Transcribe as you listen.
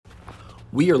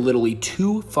We are literally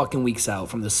 2 fucking weeks out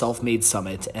from the Self-Made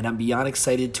Summit, and I'm beyond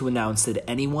excited to announce that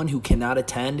anyone who cannot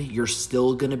attend, you're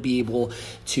still going to be able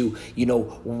to,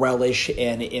 relish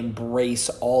and embrace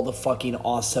all the fucking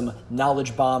awesome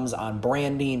knowledge bombs on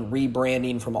branding,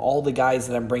 rebranding from all the guys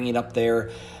that I'm bringing up there.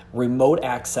 Remote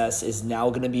access is now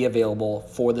going to be available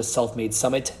for the Self-Made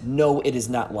Summit. No, it is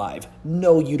not live.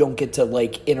 No, you don't get to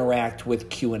interact with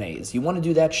Q&As. You want to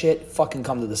do that shit? Fucking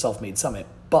come to the Self-Made Summit.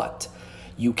 But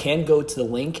you can go to the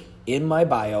link in my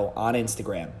bio on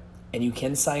Instagram and you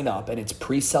can sign up, and it's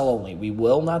pre-sell only. We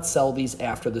will not sell these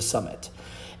after the summit.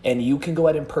 And you can go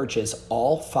ahead and purchase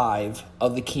all 5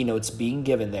 of the keynotes being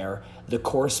given there, the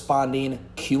corresponding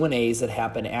Q&As that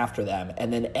happen after them,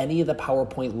 and then any of the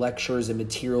PowerPoint lectures and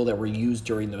material that were used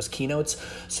during those keynotes,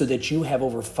 so that you have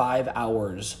over 5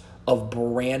 hours of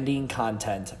branding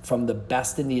content from the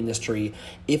best in the industry.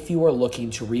 If you are looking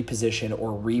to reposition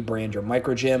or rebrand your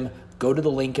micro gym, go to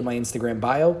the link in my Instagram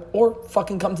bio or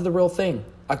fucking come to the real thing.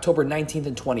 October 19th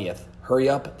and 20th. Hurry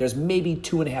up. There's maybe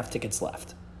 2.5 tickets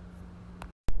left.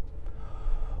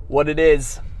 What it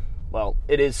is, well,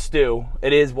 it is Stu.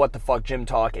 It is What the Fuck Gym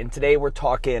Talk. And today we're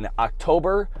talking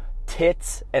October,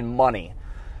 tits, and money.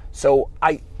 So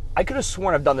I could have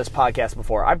sworn I've done this podcast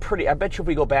before. I bet you if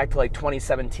we go back to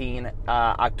 2017,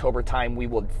 October time, we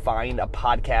will find a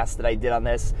podcast that I did on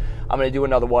this. I'm going to do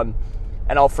another one,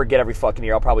 and I'll forget every fucking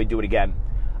year. I'll probably do it again.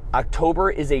 October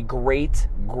is a great,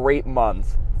 great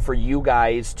month for you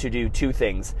guys to do 2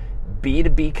 things: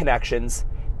 B2B connections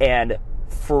and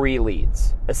free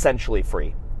leads, essentially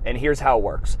free. And here's how it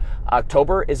works.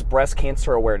 October is Breast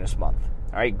Cancer Awareness Month.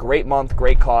 All right, great month,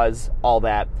 great cause, all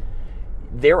that.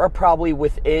 There are probably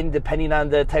within, depending on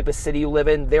the type of city you live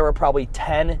in, there are probably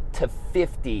 10 to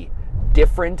 50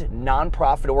 different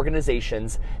nonprofit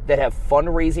organizations that have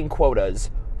fundraising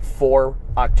quotas for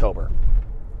October.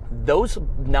 Those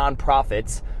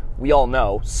nonprofits, we all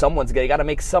know, you got to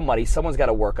make some money, someone's got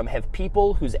to work them, have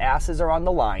people whose asses are on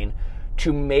the line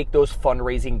to make those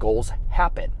fundraising goals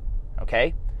happen,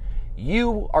 okay?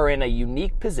 You are in a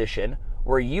unique position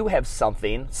where you have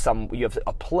you have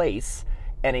a place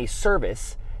and a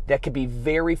service that could be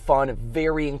very fun,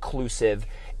 very inclusive,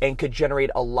 and could generate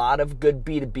a lot of good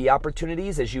B2B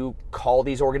opportunities as you call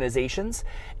these organizations,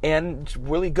 and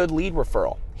really good lead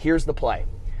referral. Here's the play.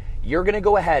 You're going to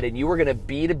go ahead and you are going to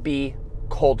B2B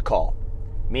cold call,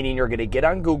 meaning you're going to get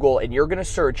on Google and you're going to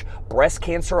search breast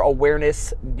cancer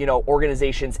awareness,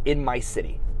 organizations in my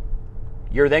city.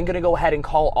 You're then going to go ahead and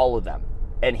call all of them.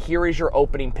 And here is your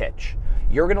opening pitch.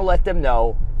 You're going to let them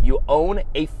know you own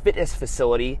a fitness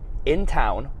facility in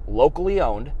town, locally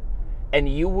owned, and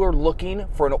you were looking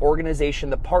for an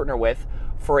organization to partner with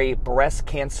for a breast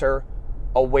cancer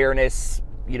awareness,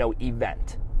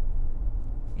 event.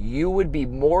 You would be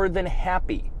more than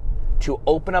happy to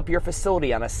open up your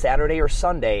facility on a Saturday or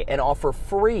Sunday and offer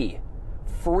free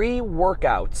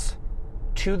workouts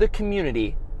to the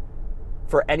community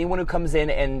for anyone who comes in.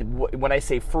 And when I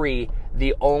say free,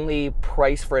 the only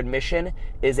price for admission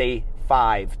is a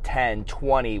 $5, $10,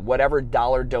 $20, whatever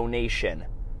dollar donation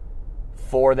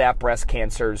for that breast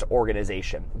cancer's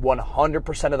organization.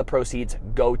 100% of the proceeds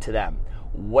go to them.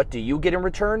 What do you get in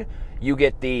return? You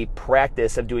get the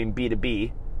practice of doing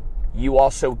B2B. You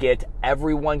also get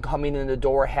everyone coming in the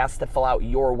door has to fill out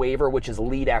your waiver, which is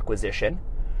lead acquisition.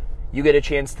 You get a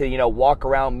chance to, walk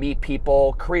around, meet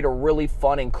people, create a really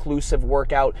fun, inclusive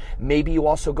workout. Maybe you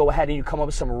also go ahead and you come up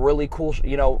with some really cool,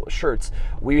 shirts.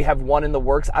 We have one in the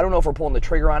works. I don't know if we're pulling the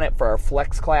trigger on it for our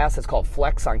Flex class. It's called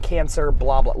Flex on Cancer,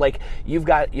 blah, blah. You've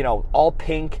got, all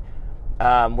pink.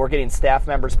 We're getting staff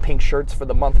members pink shirts for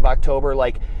the month of October.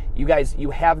 You guys,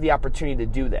 you have the opportunity to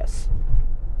do this.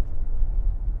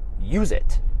 Use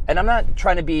it. And I'm not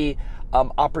trying to be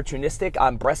opportunistic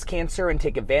on breast cancer and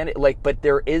take advantage, but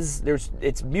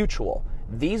it's mutual.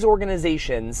 These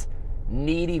organizations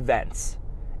need events,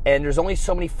 and there's only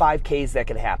so many 5Ks that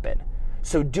can happen.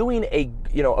 So doing a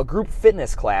group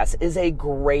fitness class is a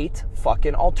great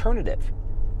fucking alternative.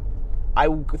 I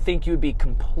think you'd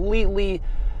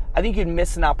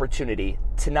miss an opportunity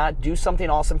to not do something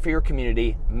awesome for your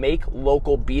community, make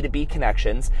local B2B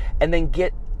connections, and then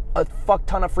get a fuck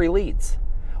ton of free leads.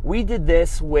 We do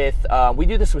this with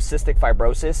cystic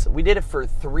fibrosis. We did it for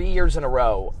 3 years in a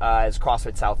row as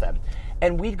CrossFit South End.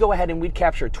 And we'd go ahead and we'd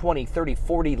capture 20, 30,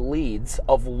 40 leads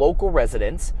of local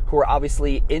residents who are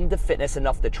obviously into fitness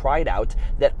enough to try it out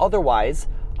that otherwise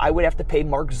I would have to pay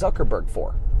Mark Zuckerberg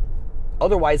for.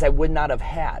 Otherwise I would not have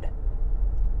had.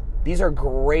 These are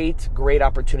great, great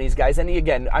opportunities, guys. And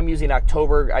again, I'm using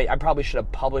October. I probably should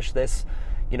have published this,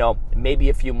 maybe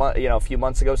a few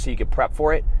months ago so you could prep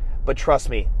for it. But trust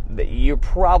me, you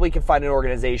probably can find an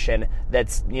organization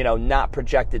that's, not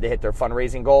projected to hit their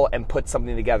fundraising goal and put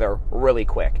something together really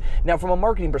quick. Now, from a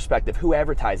marketing perspective, who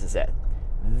advertises it?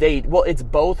 It's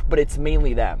both, but it's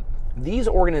mainly them. These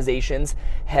organizations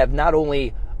have not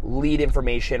only lead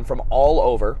information from all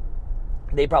over,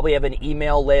 they probably have an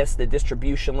email list, a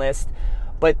distribution list,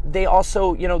 but they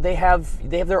also, they have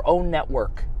their own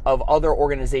network of other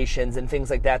organizations and things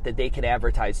like that they can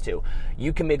advertise to.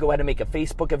 You can go ahead and make a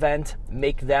Facebook event,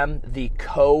 make them the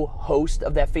co-host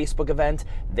of that Facebook event.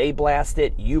 They blast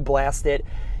it, you blast it.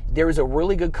 There is a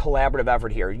really good collaborative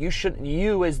effort here.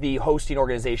 You as the hosting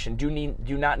organization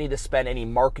do not need to spend any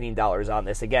marketing dollars on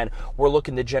this. Again, we're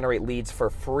looking to generate leads for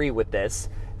free with this,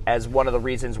 as one of the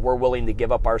reasons we're willing to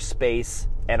give up our space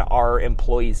and our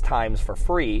employees' times for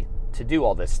free to do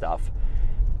all this stuff.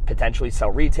 Potentially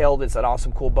sell retail. There's an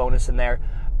awesome, cool bonus in there.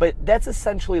 But that's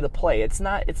essentially the play. It's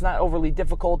not overly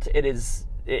difficult. It's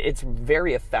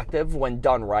very effective when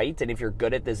done right, and if you're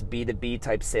good at this B2B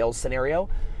type sales scenario.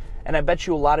 And I bet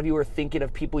you a lot of you are thinking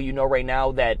of people right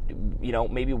now that,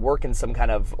 maybe work in some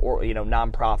kind of,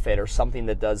 nonprofit or something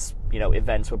that does,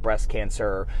 events with breast cancer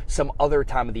or some other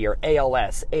time of the year,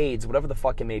 ALS, AIDS, whatever the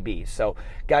fuck it may be. So,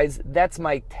 guys, that's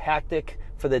my tactic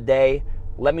for the day.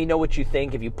 Let me know what you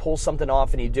think. If you pull something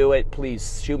off and you do it,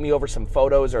 please shoot me over some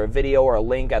photos or a video or a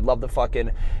link. I'd love to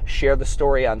fucking share the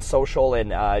story on social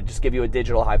and just give you a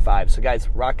digital high five. So, guys,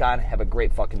 rock on. Have a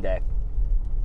great fucking day.